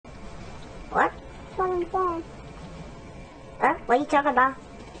phone. Huh? What are you talking about?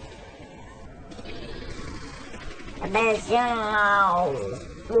 But you know,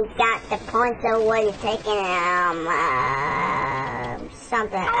 we got the pointer when taking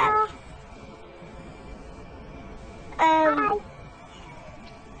something.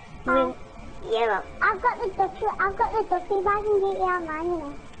 Yeah. I've got the ducky bag and get you out mine, you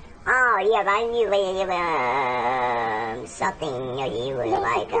know. Oh yeah, but you something you were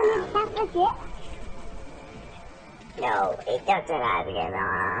like That's legit. No, it doesn't have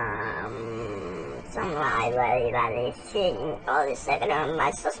some like shooting all this second on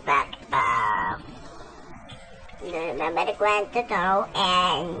my suspect. The medical antidote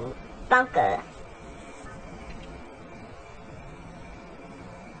and bunker.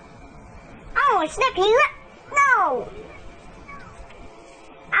 Oh, Snippy, no!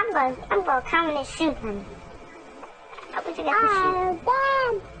 I'm gonna come in and shoot him. How would you get to shoot?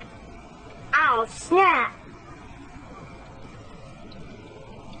 Damn! Oh, snap!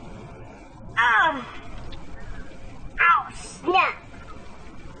 Oh! Oh, snap!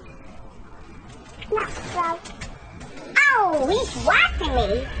 Snap, bro. Oh, he's whacking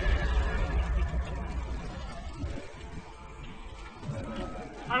me!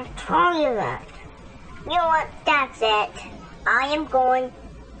 I told you that. You know what? That's it. I am going.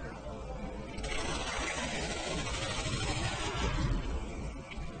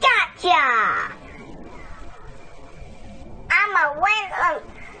 Gotcha! I'm a win.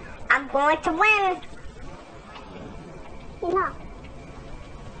 I'm going to win. You're not.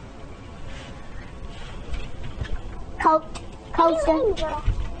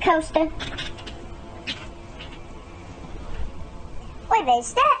 Coaster. Wait,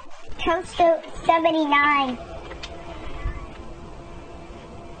 is that Coaster 79?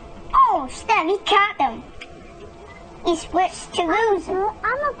 Oh, snap, he caught him. He switched to lose it.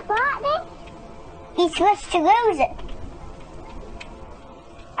 I'm a partner. He switched to lose it.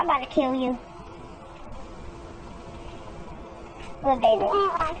 I'm about to kill you. What baby?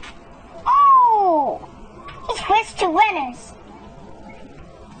 Oh! He switched to winners.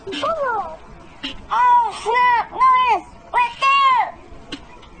 Oh, snap! Notice! Right there!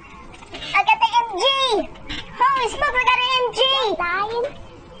 I got the MG! Holy smoke, I got an MG! dying?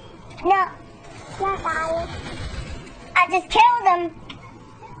 No, Not dying. I just killed him.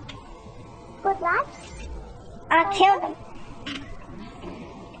 Good luck. I killed him.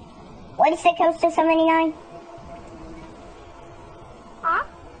 What did you say, Coaster 79? Huh?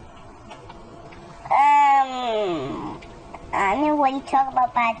 I know what you talk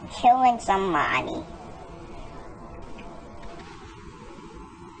about by killing somebody.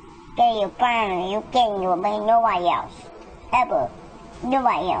 Get you burn, you getting you, but nobody else. Ever.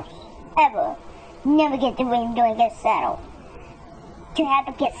 Nobody else. Ever. Never get the way you're doing, get settled. You have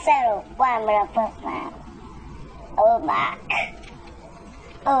to get settled. One with a first round. Oh, back.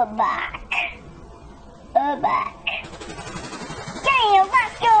 Oh, back. Oh, back. Damn,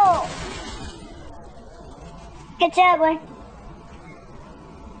 let's go! Good job, boy.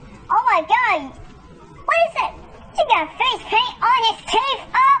 Oh my god! What is it? You got face paint on his teeth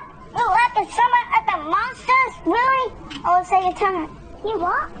up? You at the summer at the monsters? Really? Oh, say your time. You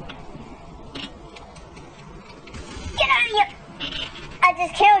what? Get out of here! I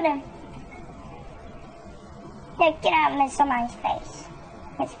just killed him. Yeah, get out of somebody's face.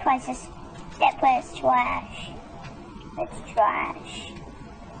 This place is, that place is trash. It's trash.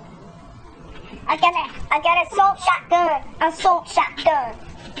 I got an assault shotgun. Assault shotgun.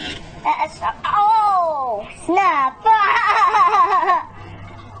 Oh, snap.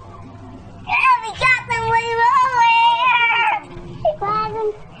 Yeah, we got them way over. We got them.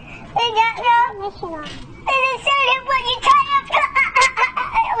 Mission on. And they said it when you try to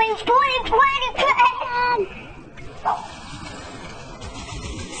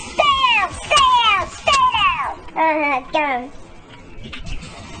Stay down. Gun.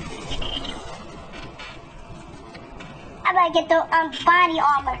 I gotta get the body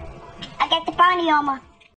armor. I got the body armor.